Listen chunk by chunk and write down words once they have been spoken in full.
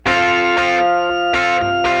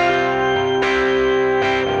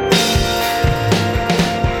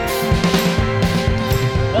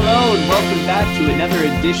back to another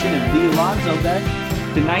edition of the Alonzo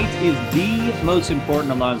Bet. Tonight is the most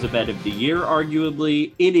important Alonzo Bet of the year,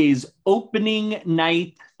 arguably. It is opening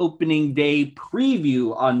night, opening day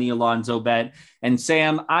preview on the Alonzo Bet. And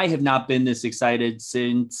Sam, I have not been this excited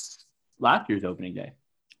since last year's opening day.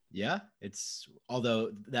 Yeah,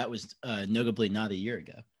 although that was notably not a year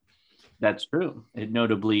ago. That's true. It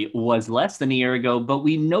notably was less than a year ago, but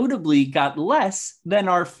we notably got less than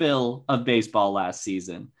our fill of baseball last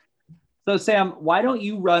season. So, Sam, why don't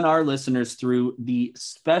you run our listeners through the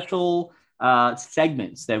special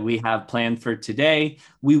segments that we have planned for today?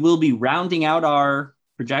 We will be rounding out our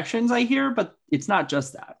projections, I hear, but it's not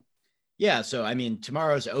just that. Yeah, so,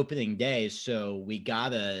 tomorrow's opening day, so we got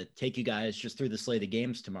to take you guys just through the slate of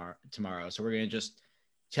games tomorrow. So we're going to just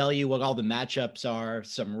tell you what all the matchups are,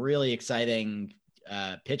 some really exciting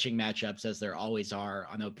pitching matchups, as there always are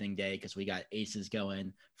on opening day, because we got aces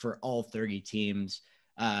going for all 30 teams.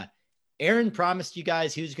 Aaron promised you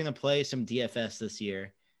guys he was going to play some DFS this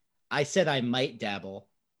year. I said I might dabble.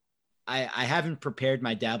 I haven't prepared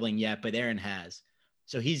my dabbling yet, but Aaron has.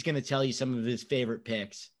 So he's going to tell you some of his favorite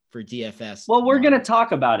picks for DFS. Well, we're going to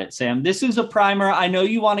talk about it, Sam. This is a primer. I know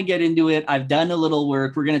you want to get into it. I've done a little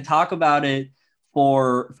work. We're going to talk about it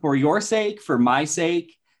for your sake, for my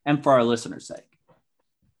sake, and for our listeners' sake.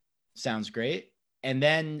 Sounds great. And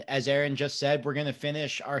then, as Aaron just said, we're going to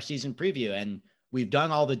finish our season preview. And we've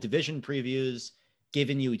done all the division previews,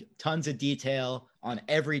 given you tons of detail on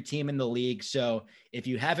every team in the league. So if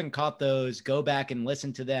you haven't caught those, go back and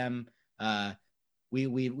listen to them.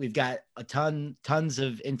 We've got tons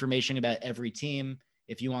of information about every team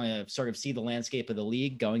if you want to sort of see the landscape of the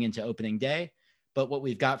league going into opening day. But what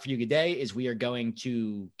we've got for you today is we are going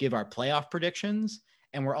to give our playoff predictions,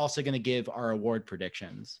 and we're also going to give our award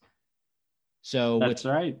predictions. So that's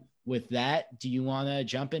right. With that, do you want to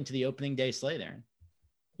jump into the opening day slate, Aaron?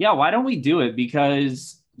 Yeah, why don't we do it?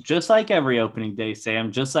 Because just like every opening day,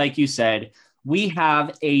 Sam, just like you said, we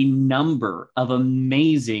have a number of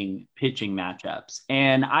amazing pitching matchups.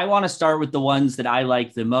 And I want to start with the ones that I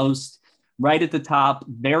like the most. Right at the top,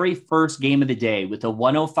 very first game of the day with a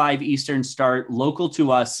 1:05 Eastern start, local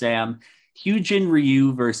to us, Sam, Hyun-Jin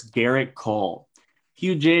Ryu versus Garrett Cole.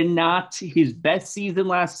 Hyun-Jin, not his best season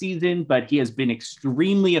last season, but he has been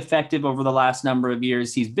extremely effective over the last number of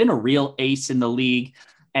years. He's been a real ace in the league.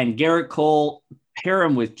 And Garrett Cole, pair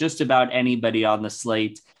him with just about anybody on the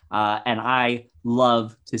slate. And I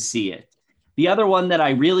love to see it. The other one that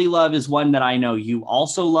I really love is one that I know you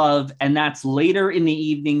also love, and that's later in the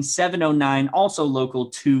evening, 7:09, also local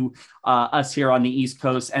to us here on the East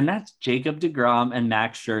Coast, and that's Jacob deGrom and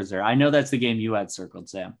Max Scherzer. I know that's the game you had circled,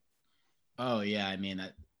 Sam. Oh, yeah.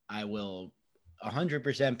 I will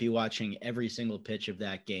 100% be watching every single pitch of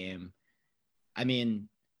that game.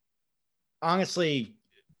 Honestly,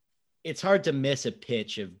 it's hard to miss a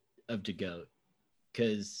pitch of DeGoat,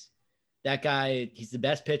 because that guy, he's the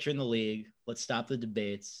best pitcher in the league. Let's stop the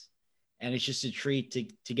debates. And it's just a treat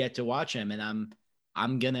to get to watch him. And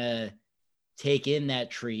I'm going to take in that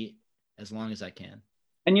treat as long as I can.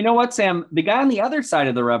 And you know what, Sam? The guy on the other side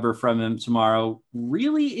of the rubber from him tomorrow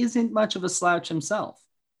really isn't much of a slouch himself.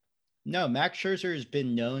 No, Max Scherzer has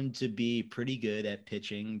been known to be pretty good at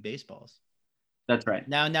pitching baseballs. That's right.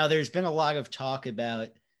 Now there's been a lot of talk about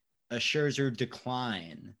a Scherzer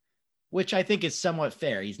decline, which I think is somewhat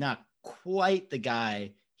fair. He's not quite the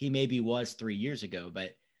guy he maybe was 3 years ago,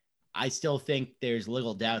 but I still think there's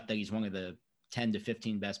little doubt that he's one of the 10 to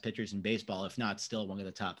 15 best pitchers in baseball, if not still one of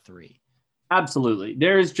the top three. Absolutely.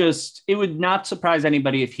 It would not surprise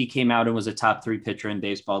anybody if he came out and was a top three pitcher in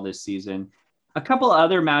baseball this season. A couple of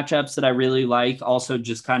other matchups that I really like, also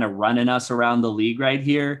just kind of running us around the league right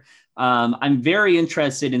here. I'm very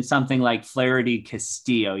interested in something like Flaherty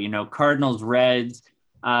Castillo, Cardinals, Reds,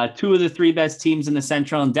 two of the three best teams in the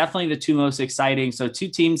Central, and definitely the two most exciting. So two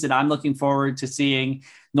teams that I'm looking forward to seeing.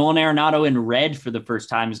 Nolan Arenado in red for the first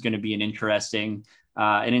time is going to be an interesting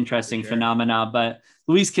phenomena. But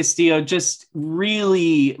Luis Castillo, just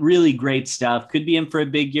really, really great stuff. Could be in for a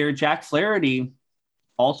big year. Jack Flaherty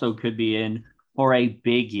also could be in for a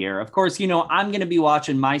big year. Of course, I'm going to be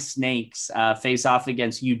watching my Snakes face off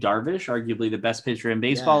against Yu Darvish, arguably the best pitcher in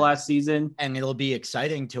baseball last season. And it'll be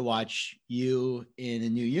exciting to watch you in a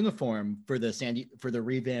new uniform for the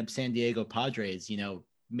revamped San Diego Padres,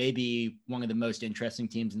 maybe one of the most interesting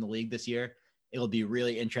teams in the league this year. It'll be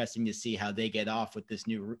really interesting to see how they get off with this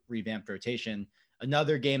new revamped rotation.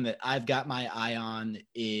 Another game that I've got my eye on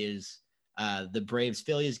is the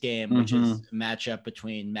Braves-Phillies game, which is a matchup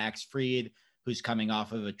between Max Fried, who's coming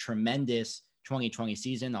off of a tremendous 2020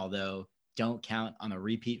 season, although don't count on a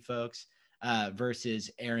repeat, folks,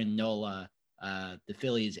 versus Aaron Nola, the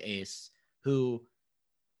Phillies ace, who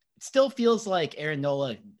still feels like Aaron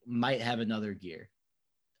Nola might have another gear.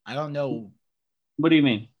 I don't know. What do you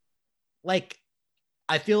mean? Like,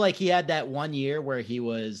 I feel like he had that 1 year where he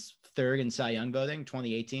was third in Cy Young voting,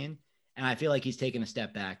 2018. And I feel like he's taken a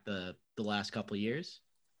step back the last couple of years.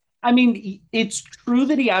 I mean, it's true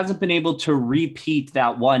that he hasn't been able to repeat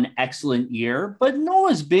that one excellent year, but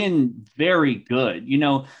Noah's been very good.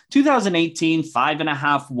 2018,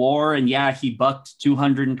 5.5 WAR, and yeah, he bucked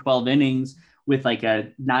 212 innings with like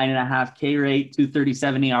a 9.5 K rate,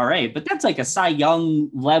 237 ERA, but that's like a Cy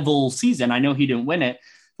Young level season. I know he didn't win it.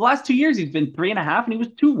 The last 2 years, he's been 3.5, and he was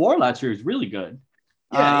 2 WAR last year. He's really good.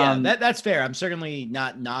 Yeah, that's fair. I'm certainly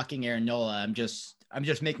not knocking Aaron Nola. I'm just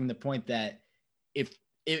making the point that if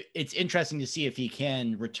it's interesting to see if he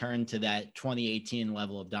can return to that 2018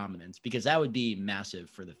 level of dominance, because that would be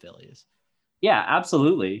massive for the Phillies. Yeah,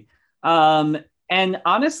 absolutely. And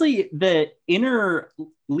honestly, the interleague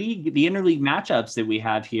matchups that we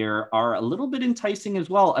have here are a little bit enticing as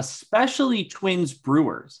well, especially Twins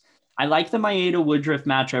Brewers. I like the Maeda Woodruff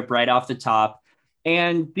matchup right off the top.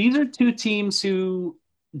 And these are two teams who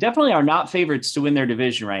definitely are not favorites to win their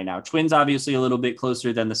division right now. Twins obviously a little bit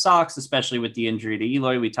closer than the Sox, especially with the injury to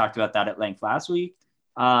Eloy. We talked about that at length last week.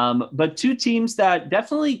 But two teams that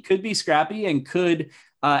definitely could be scrappy and could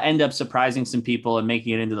end up surprising some people and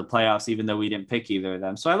making it into the playoffs, even though we didn't pick either of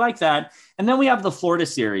them. So I like that. And then we have the Florida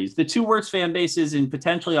series, the two worst fan bases in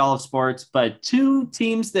potentially all of sports, but two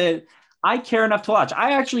teams that I care enough to watch.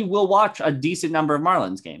 I actually will watch a decent number of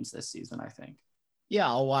Marlins games this season, I think. Yeah,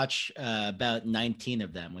 I'll watch about 19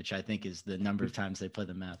 of them, which I think is the number of times they play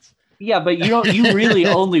the Mets. Yeah, but you really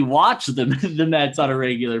only watch the Mets on a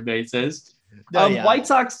regular basis. Yeah. White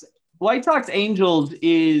Sox Angels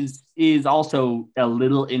is also a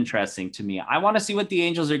little interesting to me. I want to see what the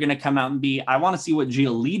Angels are going to come out and be. I want to see what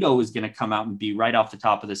Giolito is going to come out and be right off the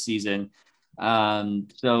top of the season.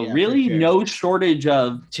 Really sure. No shortage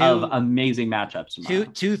of amazing matchups tomorrow.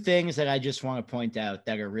 Two things that I just want to point out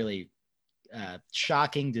that are really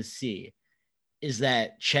shocking to see is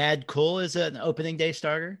that Chad Kuhl is an opening day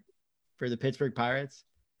starter for the Pittsburgh Pirates.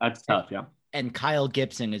 That's tough, yeah. And Kyle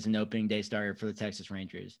Gibson is an opening day starter for the Texas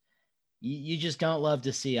Rangers. You just don't love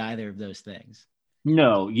to see either of those things.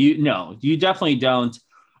 No, you definitely don't.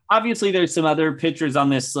 Obviously, there's some other pitchers on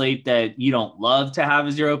this slate that you don't love to have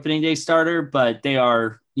as your opening day starter, but they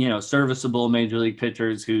are, serviceable major league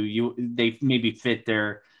pitchers who they maybe fit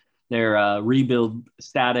their rebuild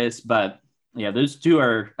status. But yeah, those two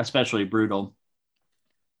are especially brutal.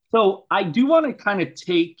 So I do want to kind of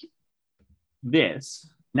take this,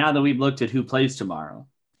 now that we've looked at who plays tomorrow,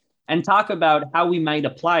 and talk about how we might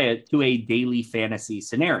apply it to a daily fantasy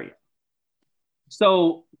scenario.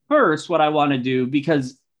 So first, what I want to do,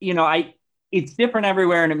 because, it's different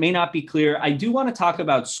everywhere and it may not be clear, I do want to talk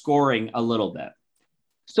about scoring a little bit.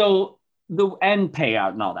 So the end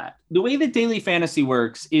payout and all that. The way that daily fantasy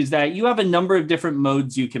works is that you have a number of different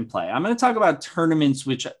modes you can play. I'm going to talk about tournaments,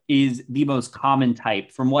 which is the most common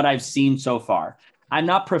type from what I've seen so far. I'm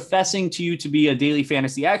not professing to you to be a daily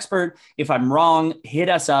fantasy expert. If I'm wrong, hit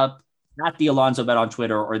us up at the Alonzo Bet on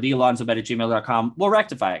Twitter or thealonzobet@gmail.com. We'll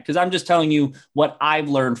rectify it because I'm just telling you what I've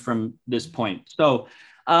learned from this point. So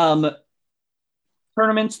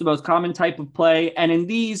tournaments, the most common type of play. And in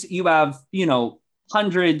these, you have,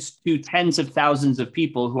 hundreds to tens of thousands of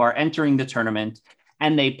people who are entering the tournament,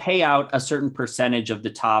 and they pay out a certain percentage of the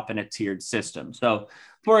top in a tiered system. So,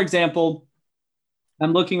 for example,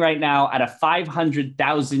 I'm looking right now at a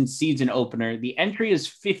 500,000 season opener. The entry is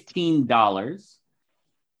 $15.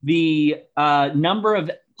 The number of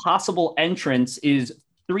possible entrants is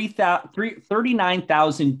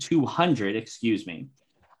 39,200, excuse me.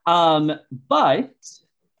 But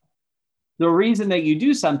the reason that you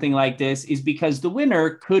do something like this is because the winner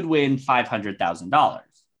could win $500,000.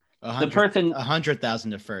 The person 100,000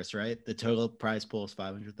 to first, right? The total prize pool is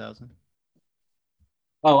 500,000.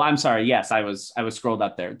 Oh, I'm sorry. Yes, I was scrolled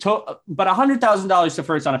up there. But $100,000 to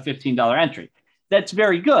first on a $15 entry. That's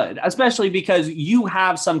very good, especially because you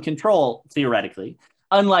have some control theoretically.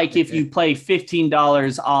 Unlike if you play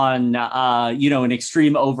 $15 on, an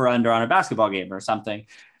extreme over/under on a basketball game or something.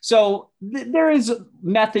 So there is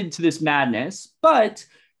method to this madness, but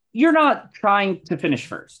you're not trying to finish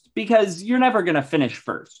first because you're never going to finish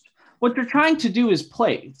first. What you're trying to do is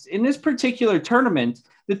place. In this particular tournament,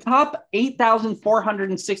 the top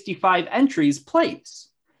 8,465 entries place.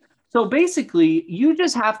 So basically, you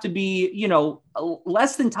just have to be,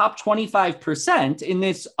 less than top 25% in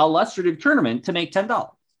this illustrative tournament to make $10.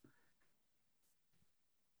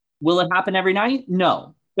 Will it happen every night?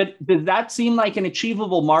 No. But does that seem like an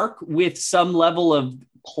achievable mark with some level of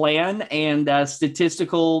plan and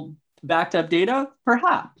statistical backed up data?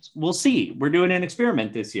 Perhaps. We'll see. We're doing an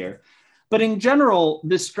experiment this year. But in general,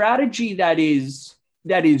 the strategy that is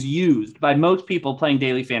used by most people playing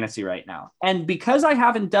daily fantasy right now, and because I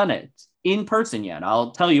haven't done it in person yet, I'll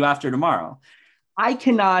tell you after tomorrow, I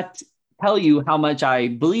cannot tell you how much I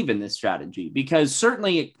believe in this strategy, because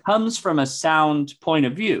certainly it comes from a sound point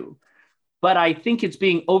of view, but I think it's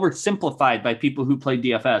being oversimplified by people who play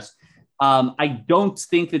DFS. I don't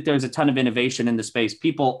think that there's a ton of innovation in the space.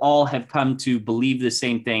 People all have come to believe the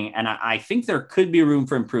same thing, and I think there could be room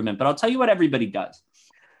for improvement, but I'll tell you what everybody does.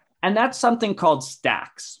 And that's something called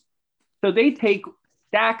stacks. So they take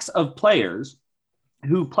stacks of players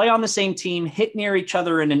who play on the same team, hit near each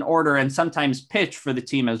other in an order, and sometimes pitch for the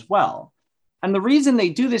team as well. And the reason they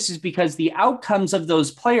do this is because the outcomes of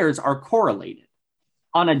those players are correlated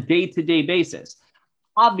on a day-to-day basis.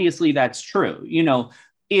 Obviously, that's true. You know,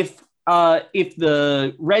 if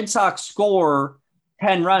the Red Sox score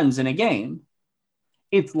 10 runs in a game,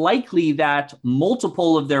 it's likely that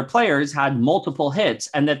multiple of their players had multiple hits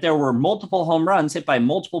and that there were multiple home runs hit by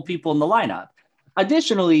multiple people in the lineup.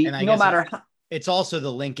 Additionally, no matter how, it's also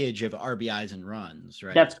the linkage of RBIs and runs,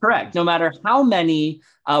 right? That's correct. No matter how many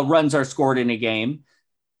runs are scored in a game,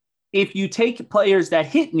 if you take players that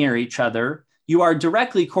hit near each other, you are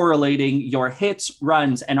directly correlating your hits,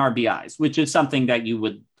 runs, and RBIs, which is something that you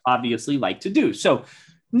would obviously like to do. So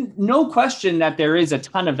no question that there is a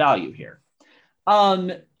ton of value here.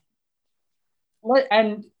 And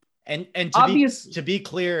to be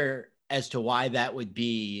clear as to why that would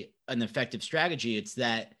be an effective strategy, it's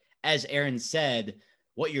that, as Aaron said,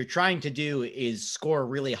 what you're trying to do is score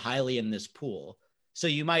really highly in this pool. So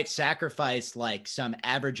you might sacrifice like some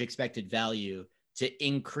average expected value to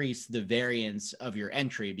increase the variance of your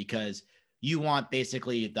entry, because you want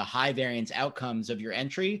basically the high variance outcomes of your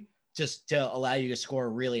entry just to allow you to score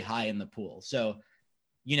really high in the pool. So,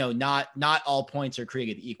 you know, not all points are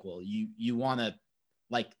created equal. You want to,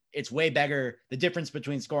 like, it's way better. The difference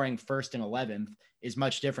between scoring first and 11th is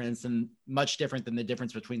much different than the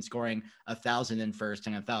difference between scoring 1,000 in first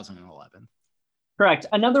and 1,000 in 11th. Correct.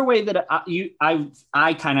 Another way that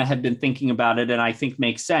I kind of have been thinking about it, and I think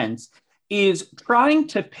makes sense, is trying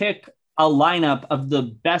to pick a lineup of the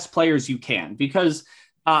best players you can, because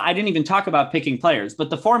I didn't even talk about picking players,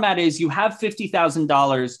 but the format is you have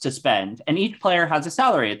 $50,000 to spend and each player has a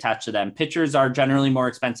salary attached to them. Pitchers are generally more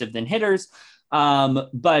expensive than hitters,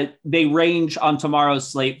 but they range on tomorrow's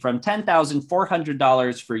slate from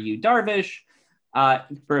 $10,400 for Yu Darvish,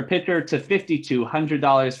 for a pitcher, to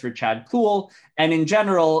 $5,200 for Chad Kuhl. And in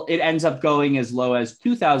general, it ends up going as low as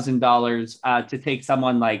 $2,000 to take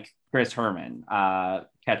someone like Chris Herman,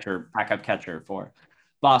 backup catcher for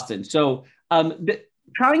Boston. So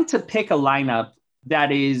trying to pick a lineup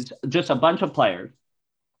that is just a bunch of players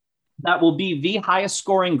that will be the highest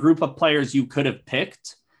scoring group of players you could have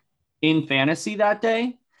picked in fantasy that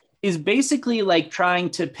day is basically like trying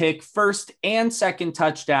to pick first and second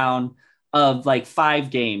touchdown of like 5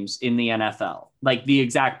 games in the NFL, like the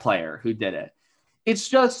exact player who did it. It's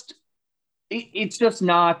just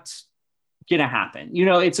not going to happen. You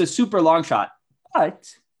know, it's a super long shot,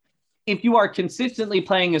 but if you are consistently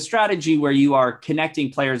playing a strategy where you are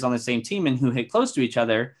connecting players on the same team and who hit close to each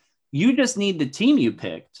other, you just need the team you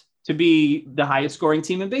picked to be the highest scoring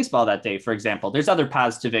team in baseball that day, for example. There's other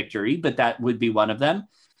paths to victory, but that would be one of them.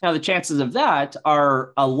 Now, the chances of that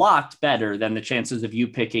are a lot better than the chances of you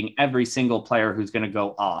picking every single player who's going to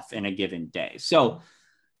go off in a given day. So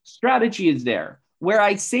strategy is there. Where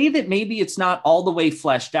I say that maybe it's not all the way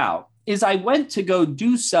fleshed out is I went to go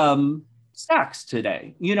do some stacks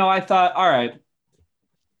today. You know, I thought, all right,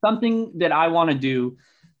 something that I want to do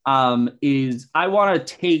is I want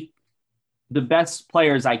to take the best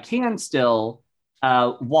players I can still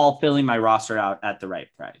while filling my roster out at the right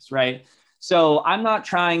price, right? So I'm not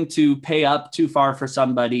trying to pay up too far for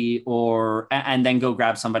somebody and then go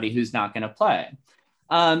grab somebody who's not going to play.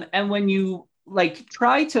 And when you like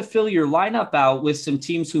try to fill your lineup out with some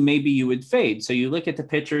teams who maybe you would fade. So you look at the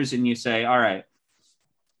pitchers and you say, all right,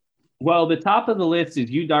 well, the top of the list is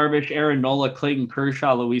Yu Darvish, Aaron Nola, Clayton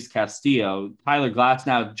Kershaw, Luis Castillo, Tyler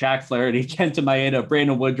Glasnow, Jack Flaherty, Kenta Maeda,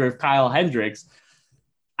 Brandon Woodruff, Kyle Hendricks.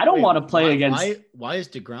 I don't want to play against. Why is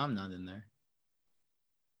DeGrom not in there?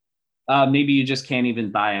 Maybe you just can't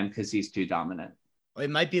even buy him because he's too dominant. It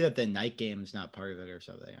might be that the night game is not part of it or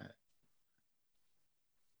something.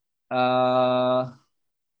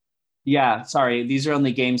 Yeah, sorry. These are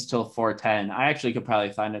only games till 4:10. I actually could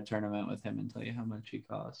probably find a tournament with him and tell you how much he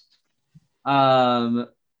costs.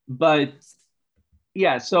 But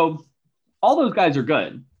yeah, so all those guys are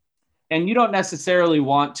good. And you don't necessarily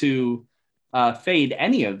want to fade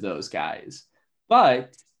any of those guys.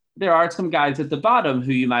 But there are some guys at the bottom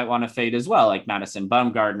who you might want to fade as well, like Madison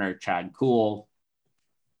Bumgarner, Chad Kuhl,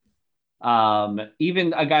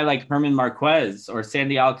 even a guy like Herman Marquez or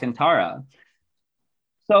Sandy Alcantara.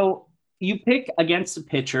 So you pick against a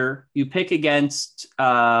pitcher, you pick against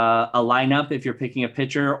a lineup if you're picking a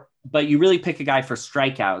pitcher, but you really pick a guy for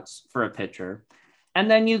strikeouts for a pitcher.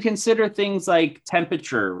 And then you consider things like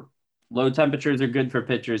temperature. Low temperatures are good for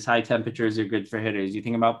pitchers, high temperatures are good for hitters. You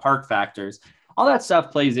think about park factors. All that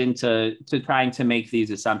stuff plays into trying to make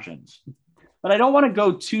these assumptions. But I don't want to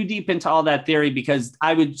go too deep into all that theory because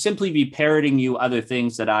I would simply be parroting you other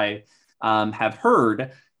things that I have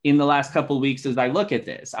heard in the last couple of weeks as I look at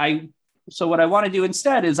this. So what I want to do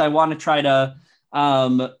instead is I want to try to,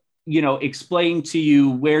 explain to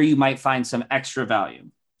you where you might find some extra value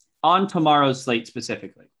on tomorrow's slate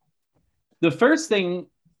specifically. The first thing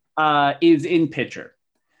is in pitcher.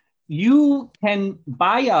 You can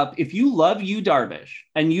buy up if you love Yu Darvish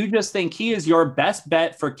and you just think he is your best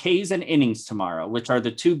bet for Ks and innings tomorrow, which are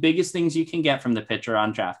the two biggest things you can get from the pitcher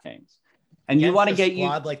on DraftKings. And you want to get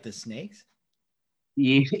squad like the Snakes,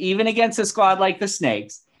 even against a squad like the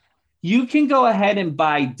Snakes, you can go ahead and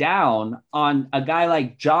buy down on a guy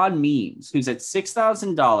like John Means, who's at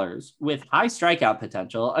 $6,000 with high strikeout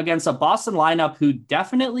potential against a Boston lineup who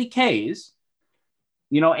definitely Ks.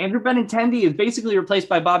 Andrew Benintendi is basically replaced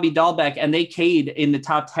by Bobby Dahlbeck, and they K'd in the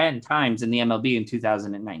top 10 times in the MLB in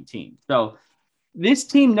 2019. So this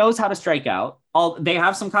team knows how to strike out. They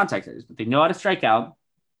have some contact hitters, but they know how to strike out.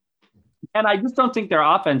 And I just don't think their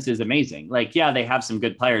offense is amazing. Like, yeah, they have some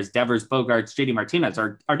good players. Devers, Bogarts, JD Martinez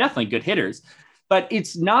are definitely good hitters, but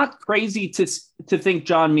it's not crazy to think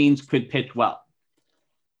John Means could pitch well.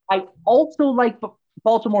 I also like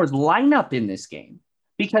Baltimore's lineup in this game,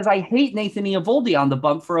 because I hate Nathan Eovaldi on the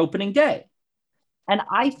bump for opening day. And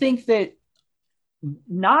I think that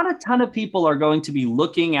not a ton of people are going to be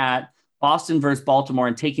looking at Boston versus Baltimore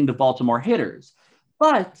and taking the Baltimore hitters.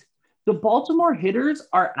 But the Baltimore hitters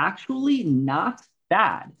are actually not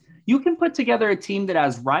bad. You can put together a team that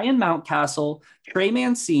has Ryan Mountcastle, Trey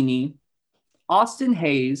Mancini, Austin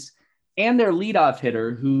Hayes, and their leadoff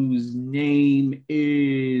hitter, whose name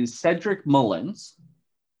is Cedric Mullins.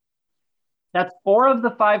 That's 4 of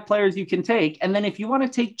the 5 players you can take. And then if you want to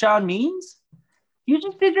take John Means, you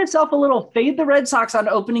just did yourself a little fade the Red Sox on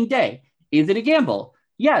opening day. Is it a gamble?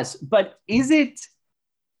 Yes. But is it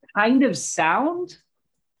kind of sound?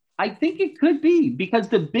 I think it could be, because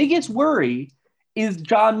the biggest worry is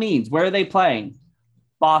John Means. Where are they playing?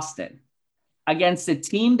 Boston, against a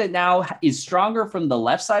team that now is stronger from the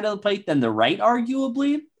left side of the plate than the right,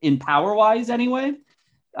 arguably, in power-wise anyway.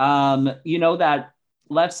 That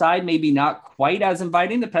left side maybe not quite as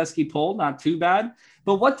inviting, the pesky pull, not too bad.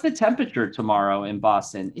 But what's the temperature tomorrow in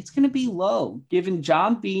Boston? It's going to be low, giving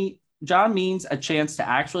John Means a chance to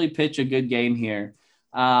actually pitch a good game here.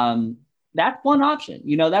 That's one option.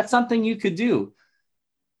 That's something you could do.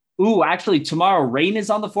 Ooh, actually, tomorrow, rain is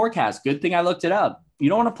on the forecast. Good thing I looked it up. You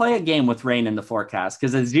don't want to play a game with rain in the forecast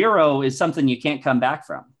because a 0 is something you can't come back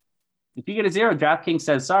from. If you get a 0, DraftKings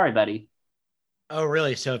says, sorry, buddy. Oh,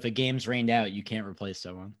 really? So if a game's rained out, you can't replace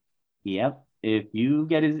someone? Yep. If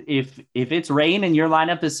it's rain and your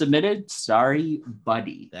lineup is submitted, sorry,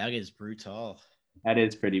 buddy. That is brutal. That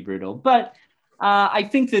is pretty brutal. But I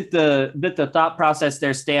think that the thought process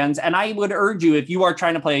there stands. And I would urge you, if you are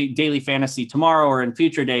trying to play daily fantasy tomorrow or in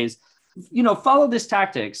future days, follow this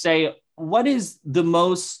tactic. Say, what is the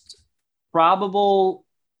most probable,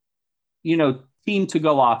 team to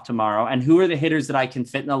go off tomorrow, and who are the hitters that I can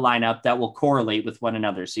fit in the lineup that will correlate with one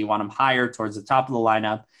another? So you want them higher towards the top of the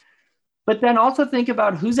lineup, but then also think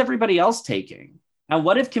about who's everybody else taking. And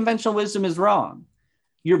what if conventional wisdom is wrong?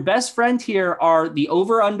 Your best friend here are the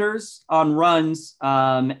over-unders on runs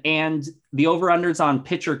and the over-unders on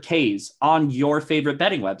pitcher Ks on your favorite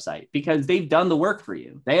betting website, because they've done the work for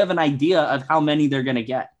you. They have an idea of how many they're going to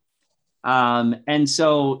get. And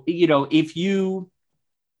so, if you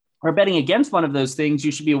are betting against one of those things,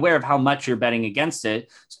 you should be aware of how much you're betting against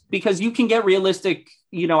it, because you can get realistic,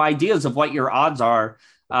 ideas of what your odds are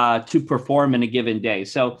to perform in a given day.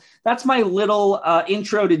 So that's my little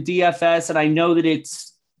intro to DFS. And I know that it's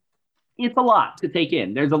a lot to take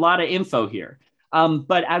in. There's a lot of info here.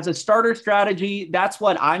 But as a starter strategy, that's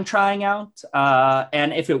what I'm trying out.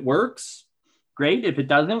 And if it works, great. If it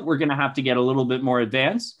doesn't, we're going to have to get a little bit more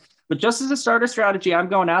advanced. But just as a starter strategy, I'm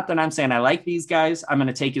going out there and I'm saying, I like these guys. I'm going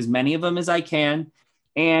to take as many of them as I can,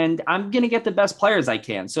 and I'm going to get the best players I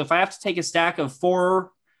can. So if I have to take a stack of 4-1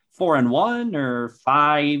 or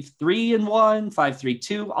 5-3-1,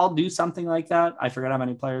 5-3-2, I'll do something like that. I forgot how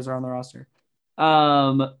many players are on the roster.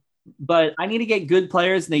 but I need to get good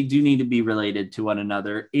players, and they do need to be related to one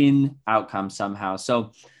another in outcome somehow.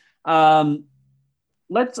 So um,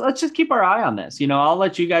 let's just keep our eye on this. I'll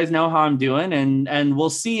let you guys know how I'm doing, and we'll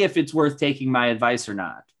see if it's worth taking my advice or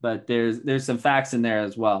not. But there's some facts in there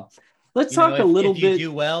as well. Let's talk a little if you bit.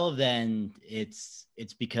 do well, then it's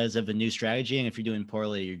because of a new strategy, and if you're doing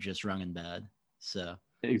poorly, you're just running bad. So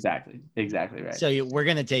Exactly right. So we're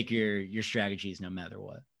gonna take your strategies no matter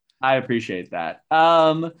what. I appreciate that.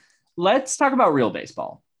 Let's talk about real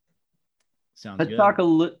baseball. Sounds Let's good. talk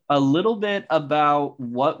a little bit about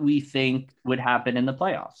what we think would happen in the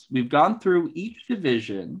playoffs. We've gone through each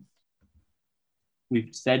division.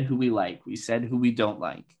 We've said who we like. We said who we don't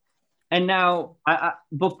like. And now,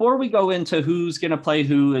 before we go into who's going to play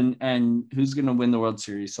who and who's going to win the World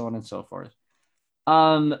Series, so on and so forth,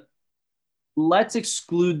 let's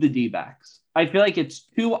exclude the D-backs. I feel like it's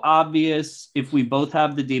too obvious if we both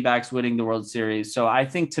have the D-backs winning the World Series. So I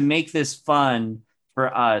think to make this fun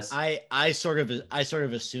for us, I sort of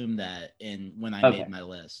assumed that when I made my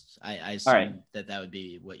list. I assumed that would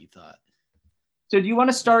be what you thought. So do you want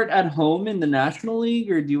to start at home in the National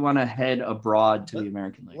League, or do you want to head abroad to the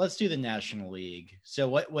American League? Let's do the National League. So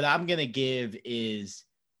what I'm going to give is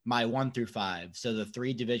my 1 through 5. So the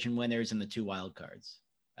 3 division winners and the 2 wild cards.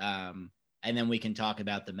 And then we can talk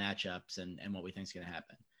about the matchups and what we think is going to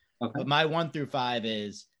happen. Okay. But my 1 through 5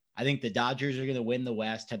 is, I think the Dodgers are going to win the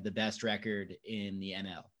West, have the best record in the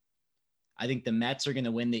NL. I think the Mets are going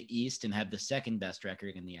to win the East and have the second best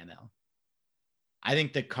record in the NL. I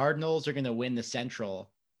think the Cardinals are going to win the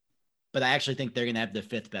Central, but I actually think they're going to have the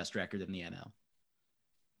 5th best record in the NL.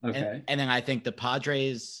 Okay. And then I think the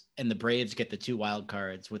Padres and the Braves get the 2 wild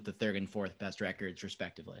cards with the 3rd and 4th best records,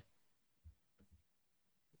 respectively.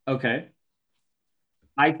 Okay.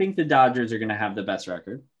 I think the Dodgers are going to have the best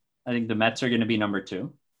record. I think the Mets are going to be number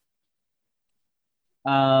 2.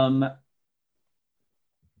 I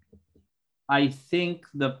think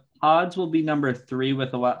the Pods will be number 3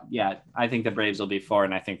 with I think the Braves will be 4,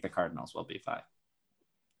 and I think the Cardinals will be 5.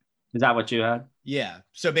 Is that what you had? Yeah.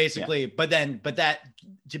 So basically, but that,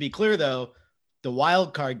 to be clear though, the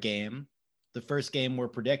wild card game, the first game we're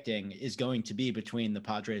predicting, is going to be between the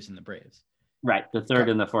Padres and the Braves. Right. The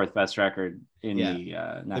 3rd and the 4th best record in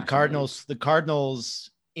the Cardinals. League. The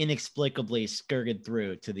Cardinals inexplicably skirted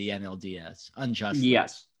through to the NLDS unjustly.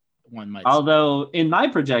 Yes. One might Although in my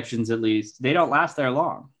projections, at least, they don't last there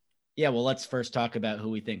long. Yeah. Well, let's first talk about who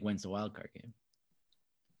we think wins the wild card game.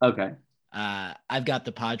 Okay. I've got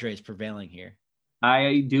the Padres prevailing here.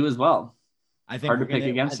 I do as well. I think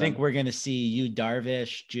we're going to see Yu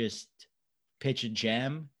Darvish just pitch a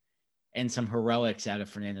gem and some heroics out of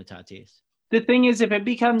Fernando Tatis. The thing is, if it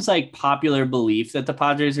becomes like popular belief that the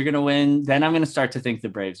Padres are going to win, then I'm going to start to think the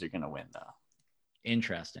Braves are going to win, though.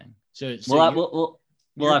 Interesting. So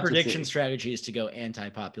your prediction strategy is to go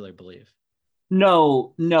anti-popular belief.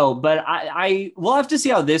 No, but we'll have to see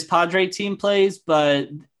how this Padre team plays. But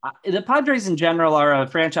the Padres in general are a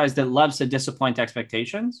franchise that loves to disappoint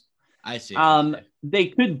expectations. I see. They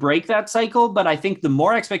could break that cycle, but I think the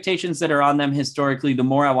more expectations that are on them historically, the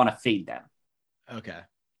more I want to fade them. Okay.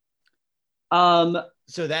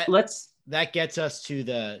 So that gets us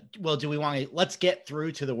to let's get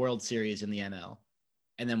through to the World Series in the NL,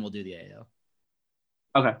 and then we'll do the AL.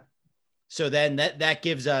 Okay. So then that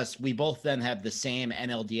gives us, we both then have the same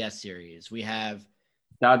NLDS series. We have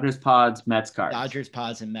Dodgers, Pods, Mets, Cards. Dodgers,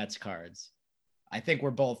 Pods, and Mets, Cards. I think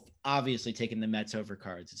we're both obviously taking the Mets over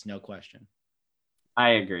Cards. It's no question. I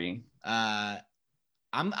agree. I'm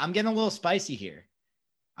getting a little spicy here.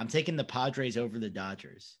 I'm taking the Padres over the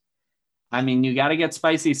Dodgers. I mean, you got to get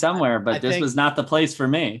spicy somewhere, but this was not the place for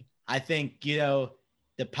me. I think, the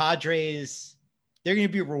Padres, they're going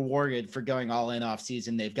to be rewarded for going all in off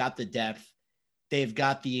season. They've got the depth. They've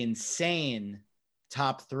got the insane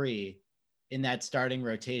top 3 in that starting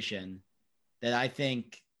rotation that I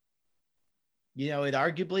think, it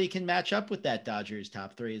arguably can match up with that Dodgers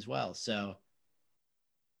top 3 as well. So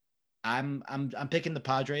I'm picking the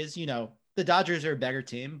Padres. The Dodgers are a better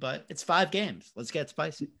team, but it's 5 games. Let's get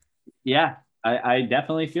spicy. Yeah, I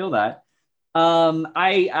definitely feel that.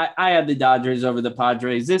 I have the Dodgers over the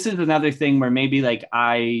Padres. This is another thing where maybe like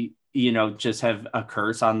I, just have a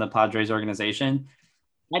curse on the Padres organization.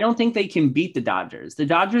 I don't think they can beat the Dodgers. The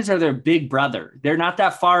Dodgers are their big brother. They're not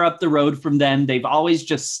that far up the road from them. They've always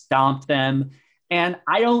just stomped them. And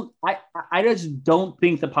I just don't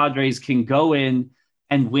think the Padres can go in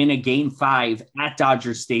and win a game 5 at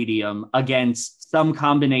Dodger Stadium against some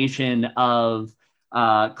combination of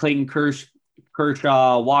Clayton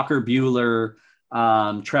Kershaw, Walker Buehler,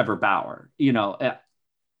 Trevor Bauer.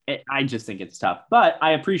 I just think it's tough, but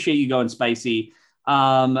I appreciate you going spicy.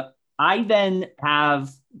 Um, I then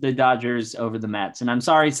have the Dodgers over the Mets. And I'm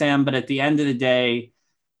sorry, Sam, but at the end of the day,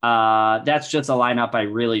 that's just a lineup I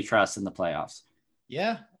really trust in the playoffs.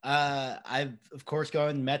 Yeah. I've, of course,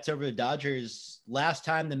 going Mets over the Dodgers. Last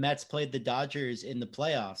time the Mets played the Dodgers in the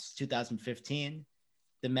playoffs, 2015,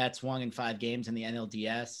 the Mets won in 5 games in the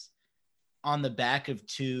NLDS on the back of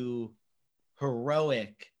 2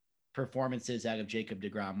 heroic performances out of Jacob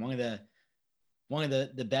deGrom. One of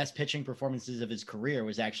the best pitching performances of his career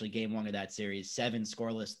was actually game 1 of that series, 7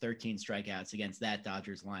 scoreless, 13 strikeouts against that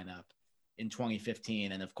Dodgers lineup in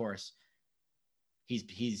 2015. And of course,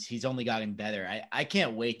 he's only gotten better. I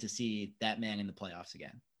can't wait to see that man in the playoffs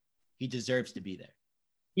again. He deserves to be there.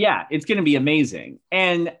 Yeah, it's going to be amazing.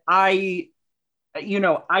 And I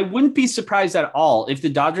wouldn't be surprised at all if the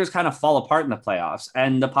Dodgers kind of fall apart in the playoffs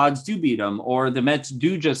and the Pods do beat them, or the Mets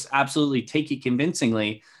do just absolutely take it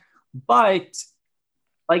convincingly. But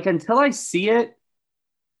like, until I see it,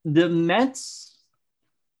 the Mets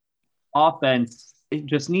offense, it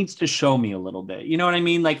just needs to show me a little bit. You know what I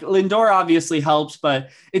mean? Like, Lindor obviously helps,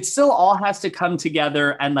 but it still all has to come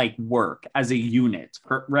together and like work as a unit,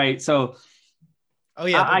 right? So oh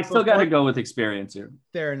yeah, I still got to go with experience here.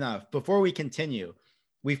 Fair enough. Before we continue,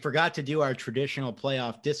 we forgot to do our traditional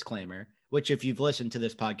playoff disclaimer, which if you've listened to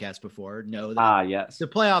this podcast before, know that yes, the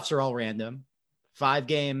playoffs are all random. 5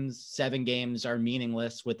 games, 7 games are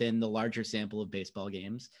meaningless within the larger sample of baseball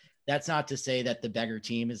games. That's not to say that the better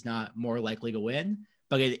team is not more likely to win,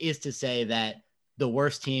 but it is to say that the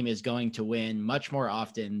worst team is going to win much more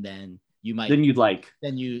often than you'd like,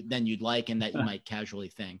 and that you might casually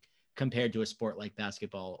think, compared to a sport like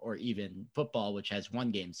basketball or even football, which has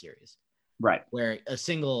 1 game series. Right. Where a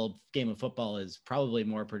single game of football is probably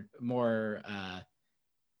more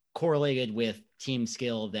correlated with team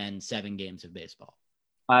skill than 7 games of baseball.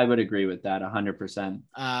 I would agree with that 100%.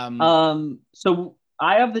 So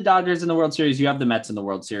I have the Dodgers in the World Series. You have the Mets in the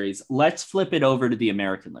World Series. Let's flip it over to the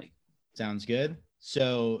American League. Sounds good.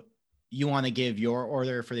 So you want to give your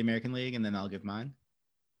order for the American League, and then I'll give mine?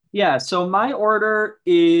 Yeah. So my order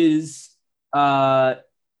is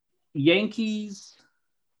Yankees,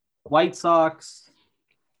 White Sox,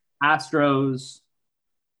 Astros,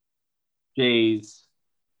 Jays,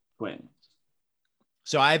 Twins.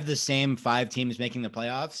 So I have the same 5 teams making the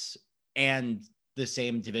playoffs and the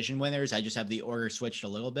same division winners. I just have the order switched a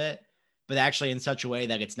little bit, but actually in such a way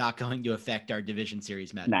that it's not going to affect our division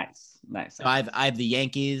series match. Nice. So I have the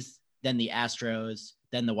Yankees, then the Astros,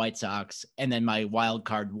 then the White Sox, and then my wild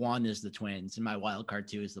card 1 is the Twins, and my wild card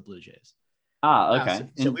 2 is the Blue Jays. Okay.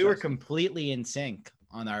 So we were completely in sync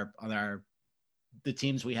on the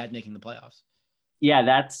teams we had making the playoffs. Yeah,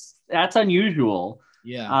 that's unusual.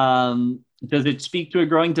 Yeah. Does it speak to a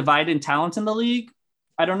growing divide in talent in the league?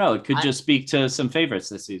 I don't know. It could just speak to some favorites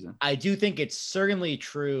this season. I do think it's certainly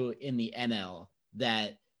true in the NL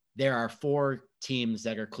that there are 4 teams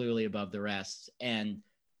that are clearly above the rest. And,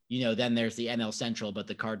 then there's the NL Central, but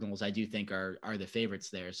the Cardinals, I do think are the favorites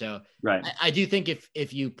there. So right. I do think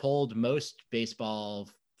if you polled most baseball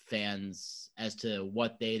fans as to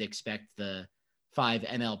what they'd expect the 5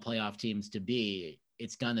 NL playoff teams to be,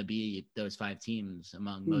 it's going to be those 5 teams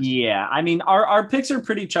among most. Yeah. I mean, our picks are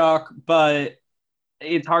pretty chalk, but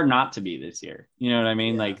it's hard not to be this year. You know what I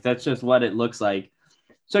mean? Yeah. Like, that's just what it looks like.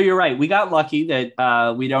 So you're right. We got lucky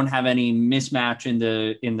that we don't have any mismatch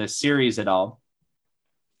in the series at all.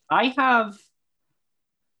 I have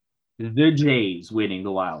the Jays winning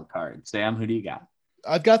the wild card. Sam, who do you got?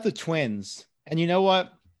 I've got the Twins. And you know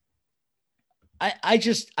what? I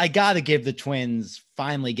got to give the Twins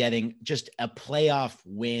finally getting just a playoff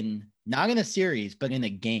win, not in a series, but in a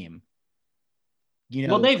game.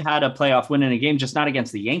 Well, they've had a playoff win in a game, just not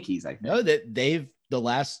against the Yankees, I think. No, that the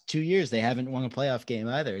last 2 years, they haven't won a playoff game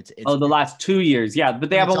either. It's the last 2 years. Yeah. But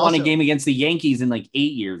they haven't won a game against the Yankees in like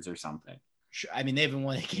 8 years or something. I mean, they haven't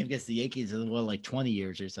won a game against the Yankees in like 20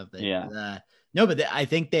 years or something. Yeah. No, but I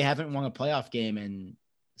think they haven't won a playoff game in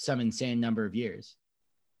some insane number of years.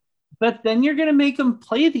 But then you're going to make them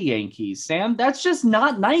play the Yankees, Sam. That's just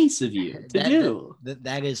not nice of you to do.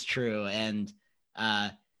 That is true. And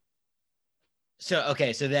so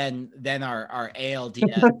then our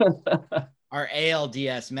ALDS our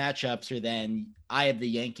ALDS matchups are then I have the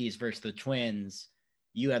Yankees versus the Twins.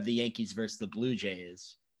 You have the Yankees versus the Blue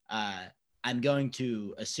Jays. I'm going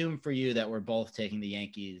to assume for you that we're both taking the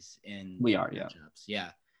Yankees in matchups. Yeah.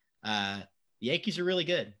 The Yankees are really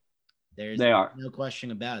good. They are. No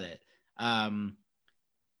question about it.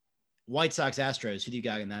 White Sox, Astros, who do you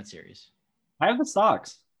got in that series? I have the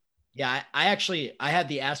Sox. Yeah, I had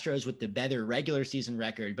the Astros with the better regular season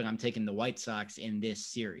record, but I'm taking the White Sox in this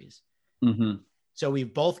series. Mm-hmm. So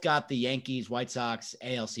we've both got the Yankees, White Sox,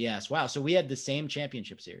 ALCS. Wow. So we had the same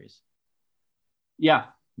championship series. Yeah,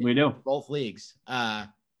 we do. Both leagues.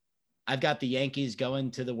 I've got the Yankees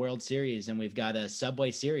going to the World Series, and we've got a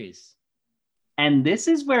Subway Series. And this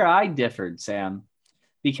is where I differed, Sam,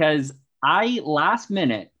 because I last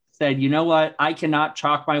minute said, you know what? I cannot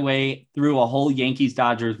chalk my way through a whole Yankees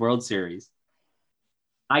Dodgers World Series.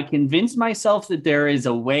 I convinced myself that there is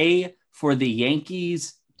a way for the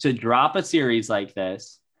Yankees to drop a series like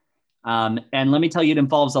this. And let me tell you, it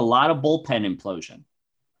involves a lot of bullpen implosion.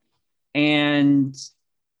 And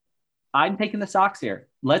I'm taking the Sox here.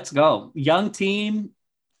 Let's go. Young team,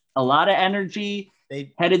 a lot of energy,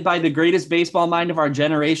 headed by the greatest baseball mind of our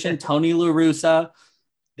generation, Tony La Russa.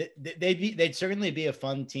 They'd certainly be a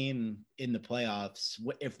fun team in the playoffs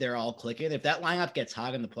if they're all clicking. If that lineup gets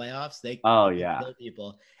hot in the playoffs, they kill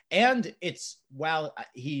people. And while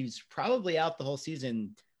he's probably out the whole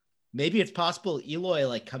season, maybe it's possible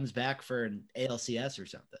Eloy comes back for an ALCS or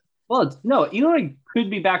something. Well, no, Eloy could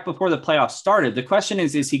be back before the playoffs started. The question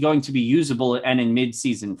is he going to be usable and in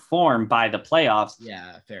mid-season form by the playoffs?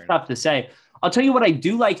 Yeah, fair enough. Tough to say. I'll tell you what I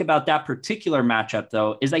do like about that particular matchup,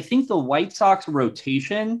 though, is I think the White Sox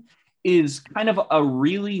rotation is kind of a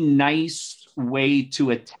really nice way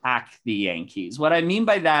to attack the Yankees. What I mean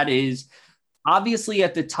by that is, obviously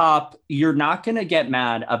at the top, you're not going to get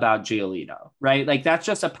mad about Giolito, right? That's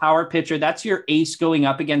just a power pitcher. That's your ace going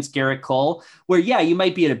up against Garrett Cole, where, yeah, you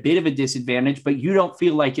might be at a bit of a disadvantage, but you don't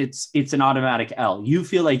feel like it's an automatic L. You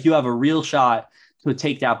feel like you have a real shot to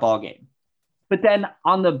take that ball game. But then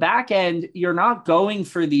on the back end, you're not going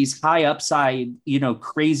for these high upside,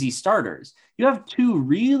 crazy starters. You have two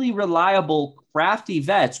really reliable, crafty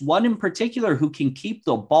vets, one in particular who can keep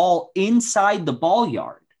the ball inside the ball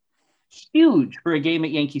yard. Huge for a game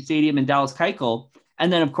at Yankee Stadium in Dallas Keuchel.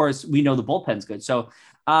 And then, of course, we know the bullpen's good. So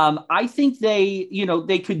I think they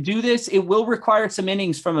could do this. It will require some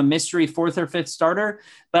innings from a mystery fourth or fifth starter.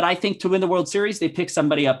 But I think to win the World Series, they pick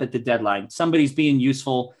somebody up at the deadline. Somebody's being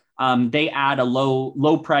useful. They add a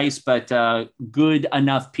low price, but good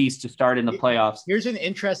enough piece to start in the playoffs. Here's an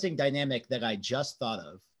interesting dynamic that I just thought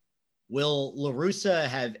of. Will La Russa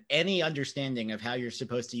have any understanding of how you're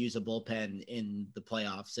supposed to use a bullpen in the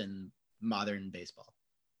playoffs and modern baseball?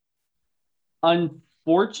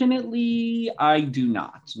 Unfortunately, I do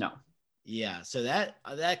not. No. Yeah, so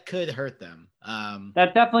that could hurt them.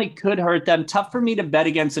 That definitely could hurt them. Tough for me to bet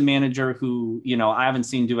against a manager who, I haven't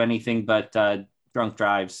seen do anything but drunk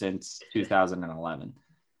drive since 2011.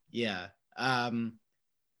 Yeah.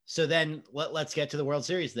 So then let's get to the World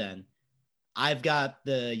Series then. I've got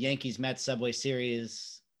the Yankees Mets Subway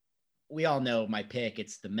Series. We all know my pick.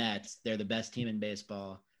 It's the Mets. They're the best team in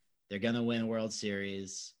baseball. They're going to win World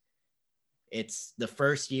Series. It's the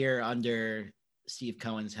first year under Steve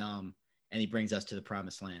Cohen's helm, and he brings us to the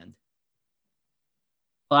promised land.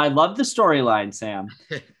 Well, I love the storyline, Sam.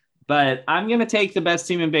 But I'm going to take the best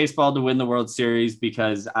team in baseball to win the World Series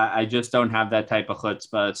because I just don't have that type of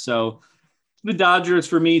chutzpah. So the Dodgers,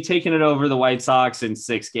 for me, taking it over the White Sox in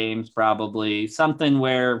 6 games, probably something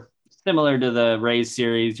where similar to the Rays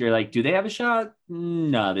series, you're like, do they have a shot?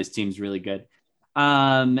 No, this team's really good.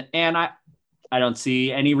 And I don't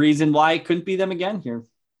see any reason why it couldn't be them again here.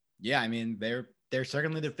 Yeah, I mean, they're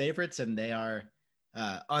certainly the favorites, and they are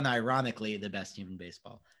unironically the best team in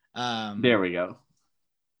baseball. There we go.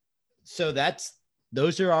 So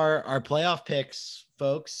those are our playoff picks,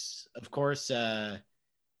 folks. Of course,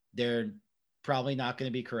 they're probably not going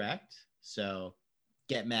to be correct. So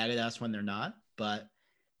get mad at us when they're not. But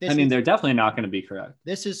they're definitely not going to be correct.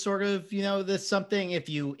 This is sort of, this something. If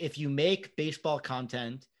you make baseball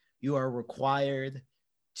content, you are required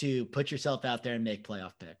to put yourself out there and make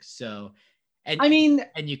playoff picks. So. And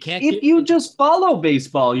you can't. If you just follow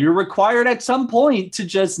baseball, you're required at some point to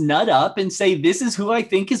just nut up and say, this is who I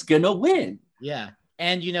think is going to win. Yeah.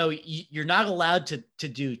 And, you're not allowed to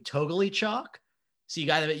do totally chalk. So you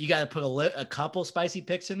got to put a couple spicy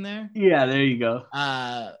picks in there. Yeah, there you go.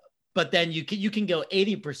 But then you can go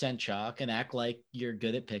 80% chalk and act like you're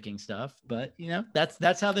good at picking stuff. But,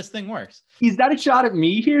 that's how this thing works. Is that a shot at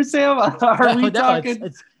me here, Sam? Are we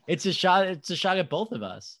talking? It's a shot. It's a shot at both of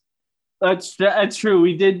us. That's true.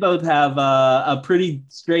 We did both have a pretty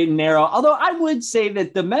straight and narrow. Although I would say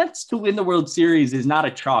that the Mets to win the World Series is not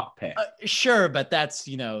a chalk pick. Sure, but that's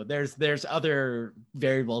there's other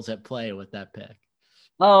variables at play with that pick.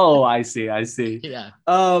 Oh, I see. Yeah.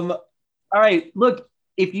 All right. Look,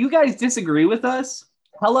 if you guys disagree with us,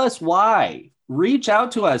 tell us why. Reach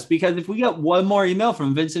out to us, because if we get one more email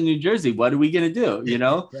from Vincent, New Jersey, what are we gonna do?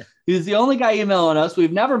 He's the only guy emailing us.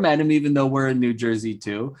 We've never met him, even though we're in New Jersey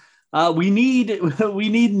too. We need we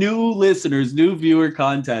need new listeners, new viewer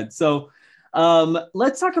content. So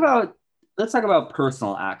let's talk about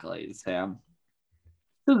personal accolades, Sam.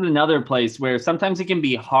 This is another place where sometimes it can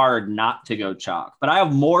be hard not to go chalk, but I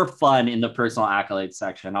have more fun in the personal accolades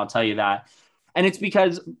section. I'll tell you that. And it's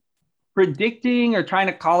because predicting or trying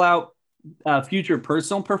to call out future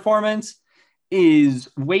personal performance is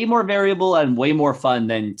way more variable and way more fun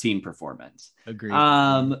than team performance. Agreed.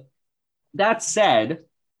 That said,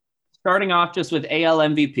 starting off just with AL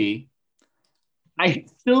MVP, I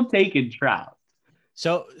still take in Trout.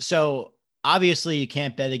 So obviously you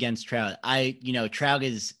can't bet against Trout. Trout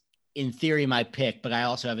is in theory my pick, but I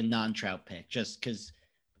also have a non-Trout pick just because,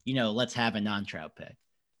 let's have a non-Trout pick.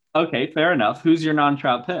 Okay, fair enough. Who's your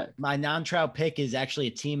non-Trout pick? My non-Trout pick is actually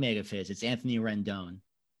a teammate of his. It's Anthony Rendon.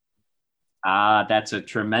 That's a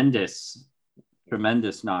tremendous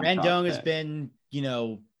non-Trout Rendon pick. has been,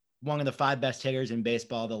 one of the 5 best hitters in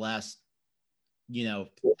baseball the last,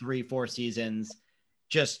 3-4 seasons.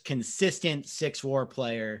 Just consistent 6 WAR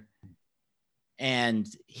player. And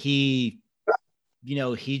he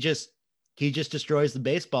just destroys the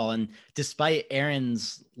baseball. And despite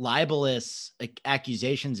Aaron's libelous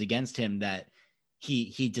accusations against him that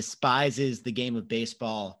he despises the game of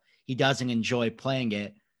baseball, he doesn't enjoy playing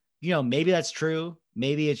it. Maybe that's true.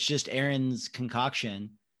 Maybe it's just Aaron's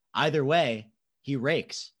concoction. Either way, he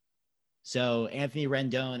rakes. So Anthony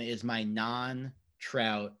Rendon is my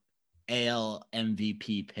non-Trout AL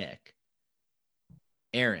MVP pick.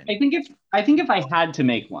 Aaron. I think if I had to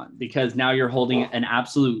make one, because now you're holding an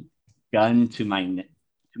absolute gun to my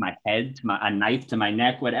head, a knife to my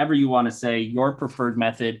neck, whatever you want to say, your preferred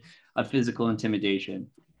method of physical intimidation.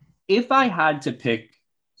 If I had to pick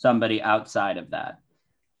somebody outside of that,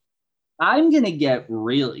 I'm going to get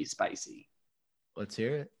really spicy. Let's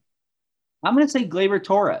hear it. I'm going to say Gleyber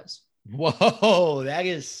Torres. Whoa, that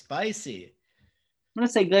is spicy. I'm going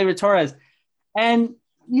to say Gleyber Torres. And,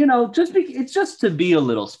 it's just to be a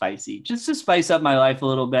little spicy, just to spice up my life a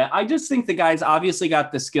little bit. I just think the guy's obviously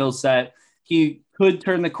got the skill set. He could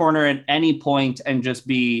turn the corner at any point and just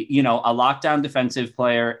be, a lockdown defensive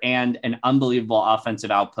player and an unbelievable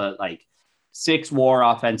offensive output, like 6 WAR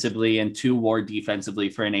offensively and 2 WAR defensively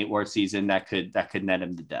for an 8 WAR season that could net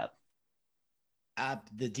him the depth.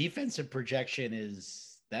 The defensive projection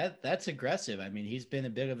is that's aggressive. I mean, he's been a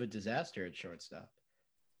bit of a disaster at shortstop.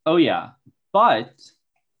 Oh yeah, but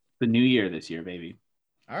the new year this year, baby.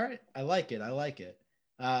 All right, I like it.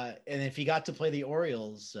 And if he got to play the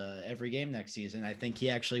Orioles every game next season, I think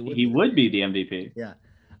he actually would. He would be the MVP. Yeah.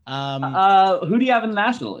 Who do you have in the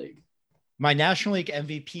National League? My National League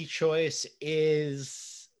MVP choice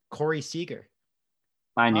is Corey Seager.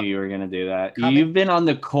 I knew you were going to do that. You've been on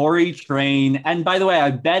the Corey train. And by the way,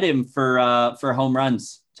 I bet him for home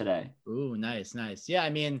runs today. Ooh, nice. Yeah,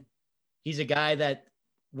 I mean, he's a guy that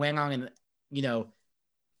went on and,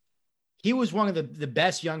 he was one of the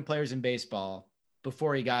best young players in baseball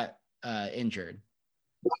before he got injured.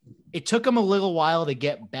 It took him a little while to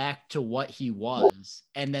get back to what he was.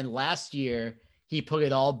 And then last year, he put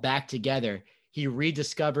it all back together. He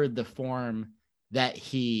rediscovered the form that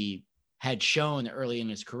he had shown early in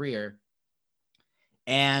his career.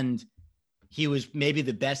 And he was maybe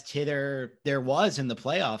the best hitter there was in the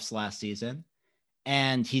playoffs last season.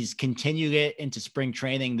 And he's continued it into spring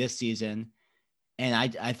training this season. And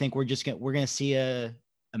I think we're going to see a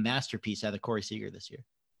masterpiece out of Corey Seager this year.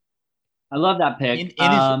 I love that pick.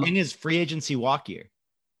 In his free agency walk year,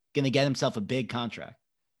 going to get himself a big contract.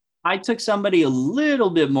 I took somebody a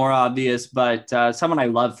little bit more obvious, but someone I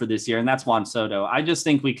love for this year, and that's Juan Soto. I just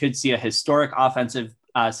think we could see a historic offensive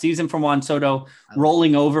season from Juan Soto,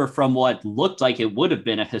 rolling over from what looked like it would have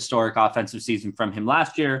been a historic offensive season from him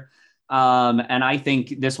last year. And I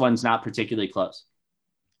think this one's not particularly close.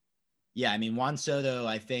 Yeah, I mean, Juan Soto,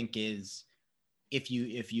 I think is, if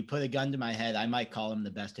you put a gun to my head, I might call him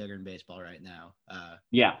the best hitter in baseball right now.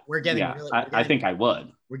 I think I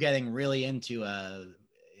would. We're getting really into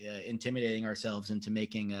intimidating ourselves into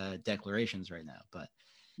making declarations right now, but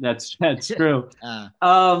that's true.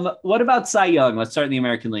 What about Cy Young? Let's start in the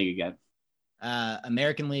American League again.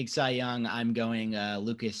 American League Cy Young, I'm going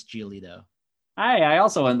Lucas Giolito. I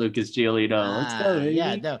also went Lucas Giolito. Let's go, baby.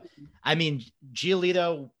 Yeah, no. I mean,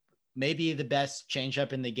 Giolito may be the best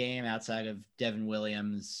changeup in the game outside of Devin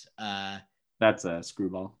Williams. That's a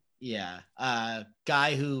screwball. Yeah.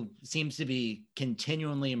 Guy who seems to be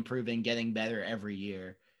continually improving, getting better every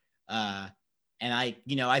year. And I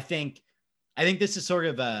think this is sort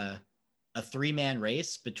of a 3-man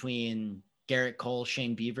race between Garrett Cole,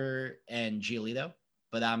 Shane Bieber, and Giolito,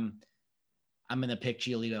 but I'm going to pick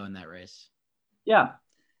Giolito in that race. Yeah.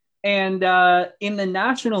 And in the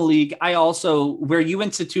National League, I also, where you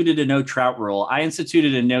instituted a no Trout rule, I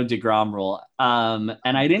instituted a no DeGrom rule. And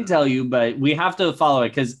I didn't tell you, but we have to follow it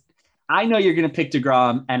because I know you're going to pick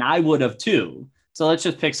DeGrom, and I would have too. So let's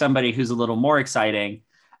just pick somebody who's a little more exciting.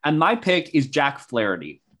 And my pick is Jack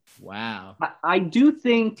Flaherty. Wow. I do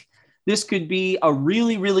think this could be a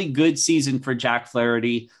really, really good season for Jack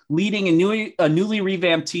Flaherty, leading a newly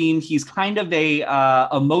revamped team. He's kind of a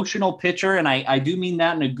emotional pitcher, and I do mean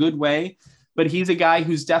that in a good way. But he's a guy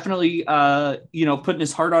who's definitely, putting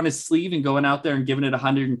his heart on his sleeve and going out there and giving it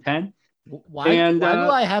 110. Why do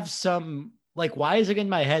I have some like? Why is it in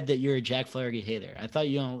my head that you're a Jack Flaherty hater? I thought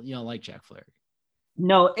you don't like Jack Flaherty.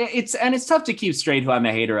 No, it's tough to keep straight who I'm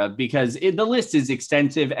a hater of because the list is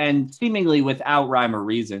extensive and seemingly without rhyme or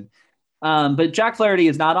reason. But Jack Flaherty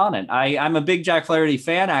is not on it. I'm a big Jack Flaherty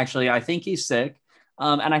fan, actually. I think he's sick,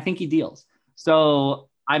 and I think he deals. So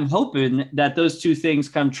I'm hoping that those two things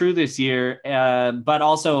come true this year. But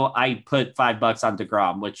also, I put $5 on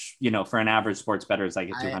DeGrom, which, for an average sports bettor is like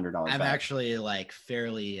a $200 I'm bet. actually like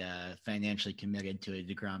fairly financially committed to a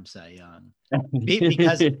DeGrom Cy Young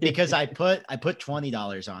because I put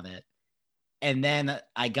 $20 on it, and then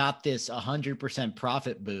I got this 100%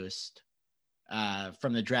 profit boost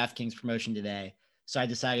from the DraftKings promotion today. So I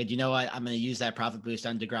decided, you know what, I'm going to use that profit boost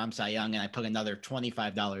on DeGrom Cy Young, and I put another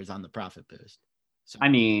 $25 on the profit boost. So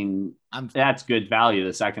that's good value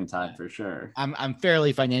the second time for sure. I'm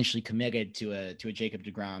fairly financially committed to a Jacob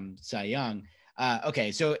DeGrom Cy Young.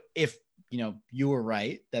 Okay, so if you were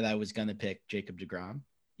right that I was going to pick Jacob DeGrom,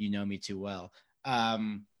 you know me too well.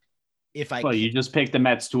 You just picked the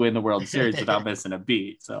Mets to win the World Series without missing a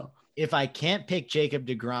beat. So if I can't pick Jacob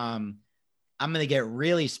DeGrom, I'm going to get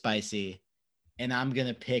really spicy, and I'm going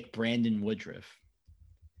to pick Brandon Woodruff.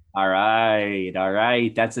 All right.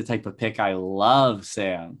 That's the type of pick I love,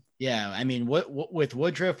 Sam. Yeah, I mean, with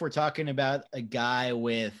Woodruff, we're talking about a guy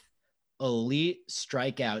with elite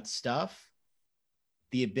strikeout stuff,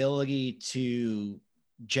 the ability to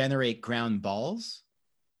generate ground balls,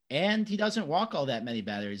 and he doesn't walk all that many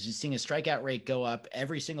batters. He's seeing his strikeout rate go up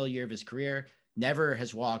every single year of his career. Never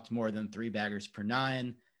has walked more than 3 batters per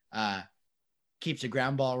 9. Keeps a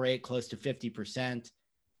ground ball rate close to 50%.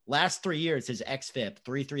 Last 3 years, his xFIP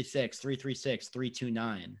 336, 336,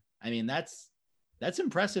 329. I mean, that's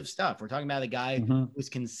impressive stuff. We're talking about a guy who's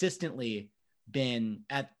consistently been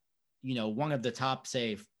at, one of the top,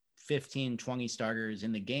 say, 15, 20 starters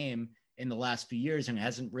in the game in the last few years and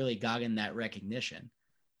hasn't really gotten that recognition.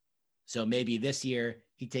 So maybe this year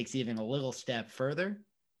he takes even a little step further,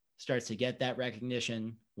 starts to get that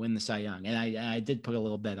recognition, win the Cy Young. And I did put a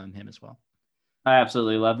little bet on him as well. I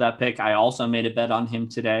absolutely love that pick. I also made a bet on him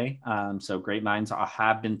today. So great minds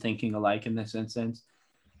have been thinking alike in this instance.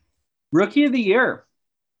 Rookie of the Year,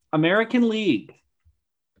 American League.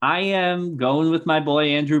 I am going with my boy,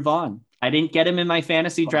 Andrew Vaughn. I didn't get him in my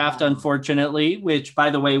fantasy draft, unfortunately, which, by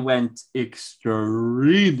the way, went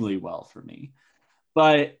extremely well for me.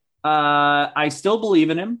 But I still believe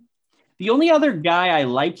in him. The only other guy I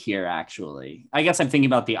like here, actually, I guess I'm thinking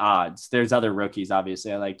about the odds. There's other rookies,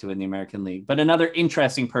 obviously, I like to win the American League. But another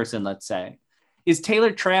interesting person, let's say, is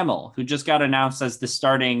Taylor Trammell, who just got announced as the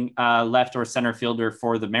starting left or center fielder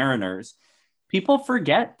for the Mariners. People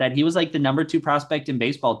forget that he was like the number 2 prospect in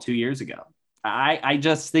baseball 2 years ago. I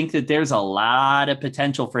just think that there's a lot of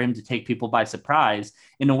potential for him to take people by surprise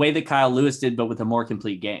in a way that Kyle Lewis did, but with a more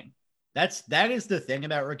complete game. That is the thing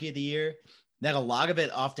about Rookie of the Year, that a lot of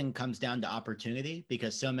it often comes down to opportunity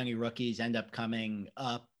because so many rookies end up coming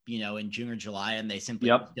up, in June or July, and they simply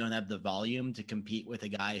don't have the volume to compete with a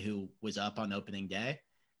guy who was up on opening day.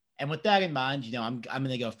 And with that in mind, I'm going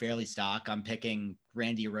to go fairly stock. I'm picking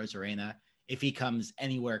Randy Arozarena. If he comes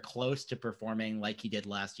anywhere close to performing like he did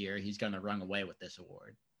last year, he's going to run away with this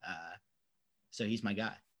award. So he's my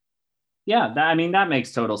guy. Yeah, that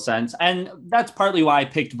makes total sense. And that's partly why I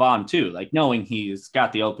picked Vaughn too. Like knowing he's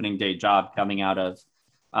got the opening day job coming out of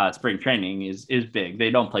spring training is big.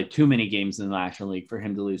 They don't play too many games in the National League for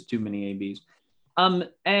him to lose too many ABs.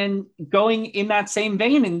 And going in that same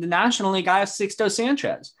vein in the National League, I have Sixto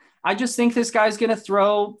Sanchez. I just think this guy's going to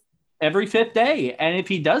throw every 5th day. And if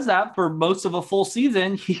he does that for most of a full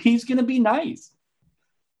season, he's going to be nice.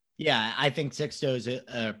 Yeah, I think Sixto is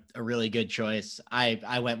a really good choice.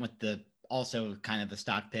 I went with also kind of the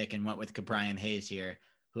stock pick and went with Ke'Bryan Hayes here,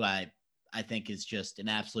 who I think is just an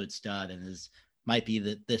absolute stud and might be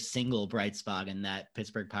the single bright spot in that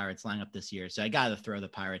Pittsburgh Pirates lineup this year. So I got to throw the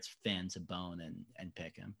Pirates fans a bone and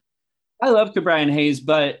pick him. I love Ke'Bryan Hayes,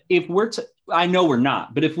 but if I know we're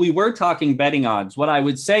not, but if we were talking betting odds, what I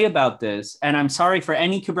would say about this, and I'm sorry for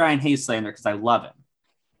any Ke'Bryan Hayes slander because I love him.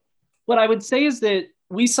 What I would say is that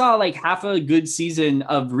we saw like half a good season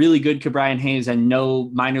of really good Cabrian Hayes and no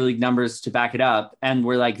minor league numbers to back it up. And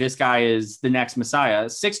we're like, this guy is the next Messiah.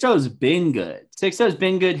 Sixto's been good. Sixto's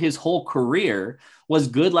been good his whole career, was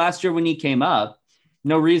good last year when he came up.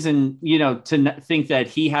 No reason, to think that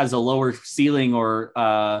he has a lower ceiling or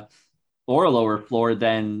a lower floor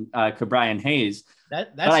than Cabrian Hayes. That's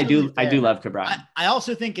But I totally do fair. love Cabrian. I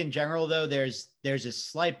also think in general though, there's a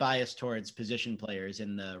slight bias towards position players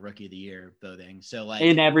in the Rookie of the Year voting. So like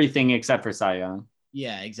In everything except for Cy Young.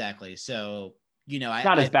 yeah, exactly. So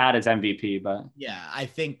Not as bad as MVP, but yeah, I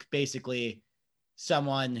think basically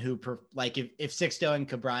someone who like if Sixto and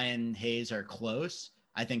Cabrian Hayes are close,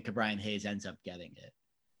 I think Cabrian Hayes ends up getting it.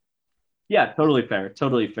 yeah, totally fair.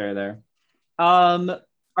 Totally fair there. All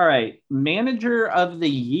right. Manager of the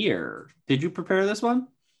year. Did you prepare this one?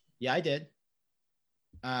 Yeah, I did.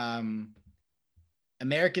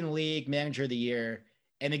 American League Manager of the Year.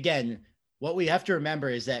 And again, what we have to remember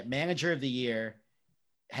is that Manager of the Year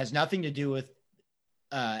has nothing to do with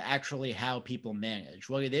actually how people manage.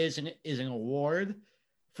 What it is an award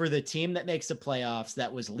for the team that makes the playoffs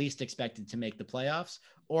that was least expected to make the playoffs,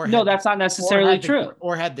 or no, that's not necessarily true.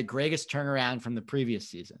 Or had the greatest turnaround from the previous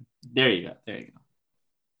season. There you go.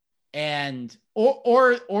 And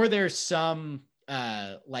or there's some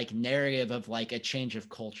like narrative of like a change of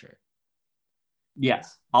culture.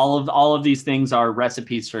 Yes, all of these things are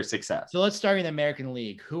recipes for success. So let's start in the American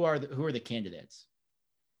League. Who are the candidates?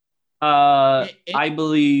 I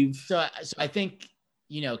believe so. I think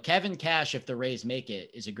Kevin Cash, if the Rays make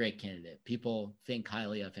it, is a great candidate. People think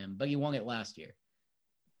highly of him, but he won it last year.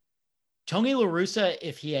 Tony La Russa,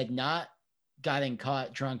 if he had not gotten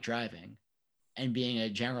caught drunk driving and being a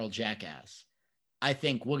general jackass, I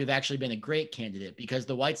think would have actually been a great candidate because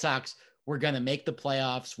the White Sox were going to make the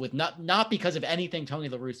playoffs with not because of anything Tony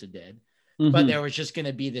La Russa did, but there was just going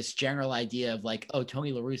to be this general idea of like, oh,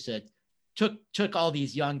 Tony La Russa took all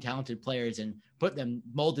these young, talented players and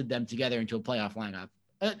molded them together into a playoff lineup.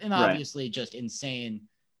 And obviously just insane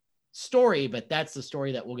story, but that's the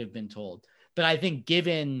story that would have been told. But I think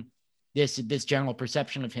given this general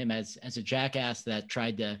perception of him as a jackass that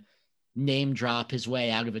tried to name drop his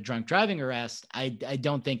way out of a drunk driving arrest, I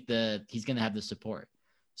don't think he's going to have the support.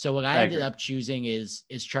 So what I ended up choosing is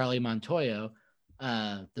Charlie Montoyo,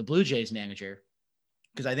 the Blue Jays manager,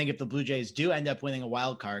 because I think if the Blue Jays do end up winning a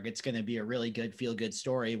wild card, it's going to be a really good feel-good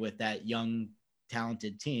story with that young,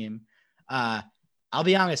 talented team. I'll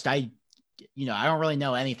be honest, I don't really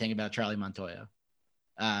know anything about Charlie Montoyo,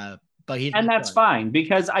 but that's fine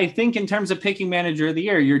because I think in terms of picking manager of the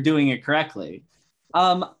year, you're doing it correctly.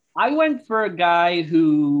 I went for a guy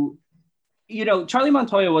who, Charlie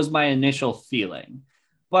Montoyo was my initial feeling,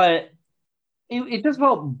 but it just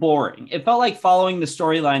felt boring. It felt like following the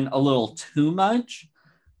storyline a little too much.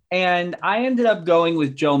 And I ended up going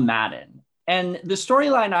with Joe Maddon. And the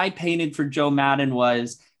storyline I painted for Joe Maddon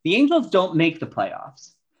was the Angels don't make the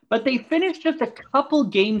playoffs, but they finished just a couple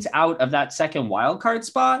games out of that second wildcard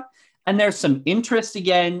spot. And there's some interest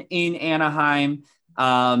again in Anaheim.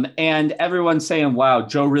 And everyone's saying, wow,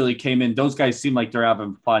 Joe really came in. Those guys seem like they're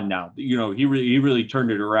having fun now. He really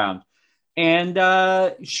turned it around. And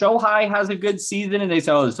Shohei has a good season, and they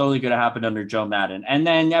say, oh, it's only going to happen under Joe Maddon. And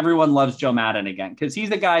then everyone loves Joe Maddon again because he's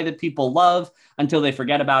the guy that people love until they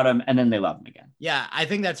forget about him, and then they love him again. Yeah, I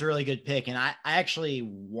think that's a really good pick. And I actually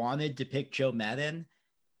wanted to pick Joe Maddon,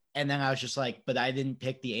 and then I was just like, but I didn't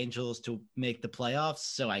pick the Angels to make the playoffs,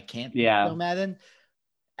 so I can't pick Joe Maddon.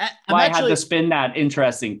 I had to spin that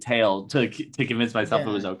interesting tale to convince myself it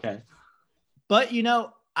was okay. But,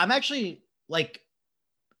 I'm actually like,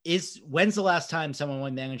 when's the last time someone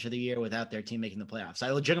won Manager of the Year without their team making the playoffs? I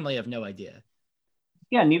legitimately have no idea.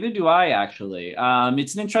 Yeah, neither do I, actually.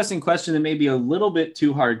 It's an interesting question that may be a little bit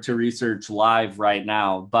too hard to research live right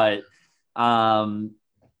now, but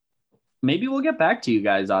maybe we'll get back to you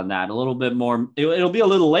guys on that a little bit more. It'll be a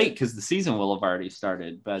little late because the season will have already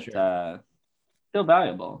started, but still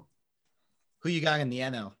valuable. Who you got in the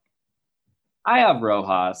NL? I have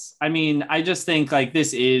Rojas. I mean, I just think like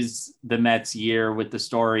this is the Mets year with the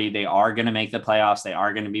story. They are going to make the playoffs. They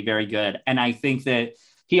are going to be very good. And I think that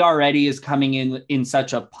he already is coming in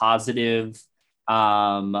such a positive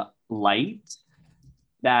light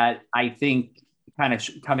that I think kind of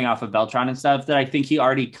coming off of Beltran and stuff that I think he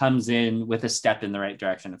already comes in with a step in the right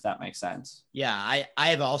direction, if that makes sense. Yeah, I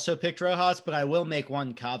have also picked Rojas, but I will make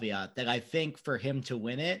one caveat that I think for him to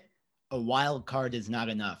win it, a wild card is not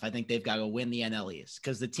enough. I think they've got to win the NL East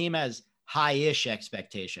because the team has high-ish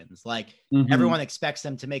expectations. Like everyone expects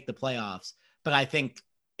them to make the playoffs, but I think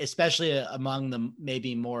especially among the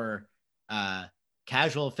maybe more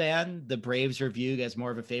casual fan, the Braves are viewed as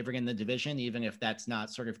more of a favorite in the division, even if that's not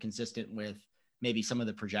sort of consistent with maybe some of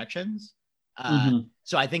the projections.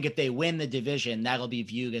 So I think if they win the division, that'll be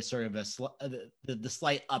viewed as sort of the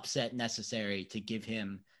slight upset necessary to give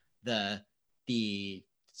him the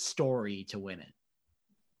story to win it.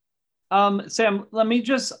 Sam, let me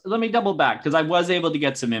double back because I was able to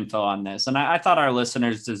get some info on this, and I thought our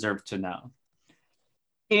listeners deserve to know.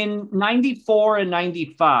 In 94 and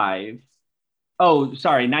 95,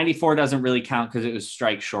 94 doesn't really count because it was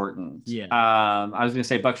strike shortened. Yeah. I was going to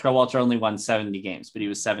say Buck Showalter only won 70 games, but he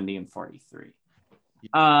was 70 and 43.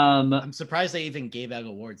 I'm surprised they even gave out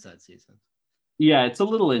awards that season. Yeah, it's a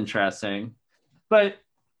little interesting. But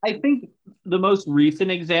I think the most recent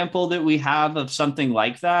example that we have of something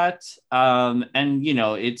like that, and, you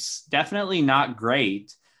know, it's definitely not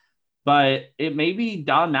great, but it may be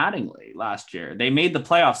Don Mattingly last year. They made the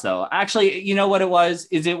playoffs, though. Actually, you know what it was?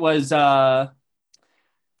 It was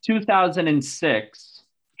 2006.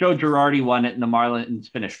 Joe Girardi won it, and the Marlins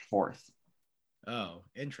finished fourth. Oh,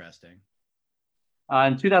 interesting.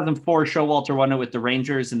 In 2004, Showalter won it with the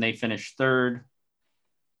Rangers, and they finished third.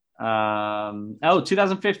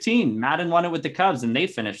 2015, Madden won it with the Cubs, and they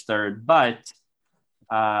finished third, but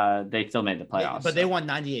they still made the playoffs. But they won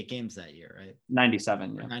 98 games that year, right?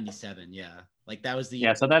 97, yeah. 97, yeah. Like that was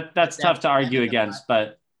the so that's tough to argue against,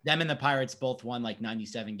 but them and the Pirates both won like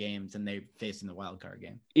 97 games, and they faced in the wild card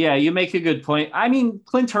game. Yeah, you make a good point. I mean,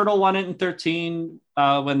 Clint Hurdle won it in 13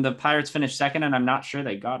 when the Pirates finished second, and I'm not sure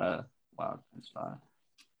they got a wild card spot.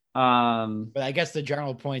 But I guess the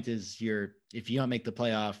general point is if you don't make the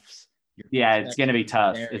playoffs, it's going to be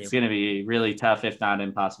tough. It's going to be really tough, if not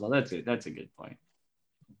impossible. That's a good point.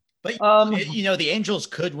 But the Angels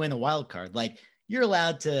could win a wild card. Like, you're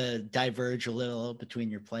allowed to diverge a little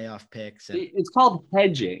between your playoff picks. It's called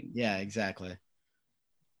hedging. Yeah, exactly.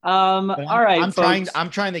 All right. I'm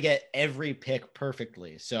trying to get every pick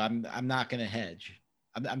perfectly, so I'm not going to hedge.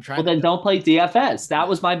 I'm trying. Well, then don't play DFS. That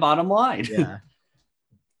was my bottom line. Yeah.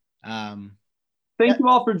 Thank you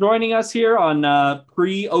all for joining us here on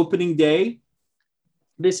pre-opening day.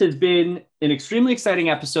 This has been an extremely exciting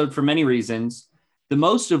episode for many reasons. The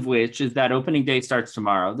most of which is that opening day starts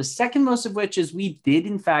tomorrow. The second most of which is we did,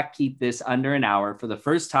 in fact, keep this under an hour for the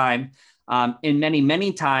first time in many,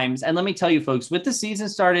 many times. And let me tell you, folks, with the season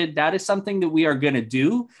started, that is something that we are going to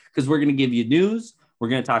do because we're going to give you news. We're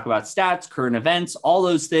going to talk about stats, current events, all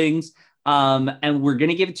those things. And we're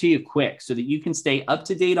going to give it to you quick so that you can stay up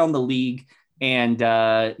to date on the league and,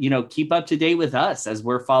 keep up to date with us as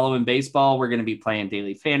we're following baseball. We're going to be playing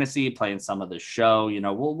daily fantasy, playing some of the show,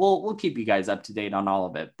 we'll keep you guys up to date on all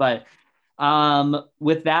of it. But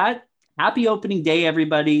with that, happy opening day,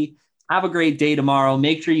 everybody. Have a great day tomorrow.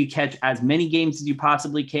 Make sure you catch as many games as you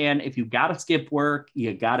possibly can. If you got to skip work,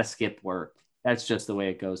 you got to skip work. That's just the way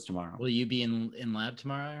it goes tomorrow. Will you be in lab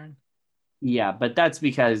tomorrow, Aaron? Yeah, but that's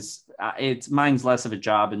because mine's less of a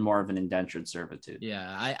job and more of an indentured servitude.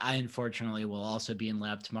 Yeah, I unfortunately will also be in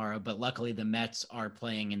lab tomorrow, but luckily the Mets are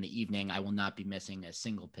playing in the evening. I will not be missing a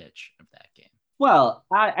single pitch of that game. Well,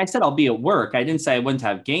 I said I'll be at work. I didn't say I wouldn't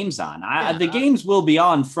have games on. The games will be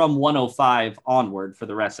on from 1:05 onward for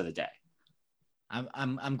the rest of the day.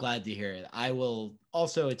 I'm glad to hear it. I will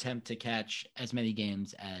also attempt to catch as many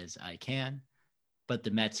games as I can, but the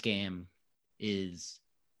Mets game is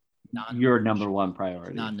your number one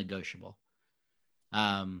priority, non-negotiable.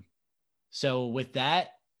 So with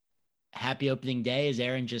that, happy opening day. As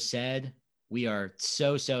Aaron just said, we are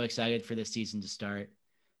so excited for this season to start,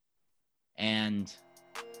 and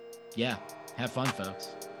yeah, have fun,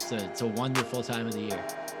 folks. It's a wonderful time of the year.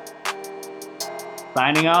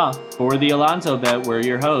 Signing off for the Alonso Bet, we're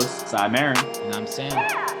your hosts. I'm Aaron. And I'm Sam.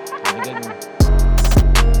 Have a good one.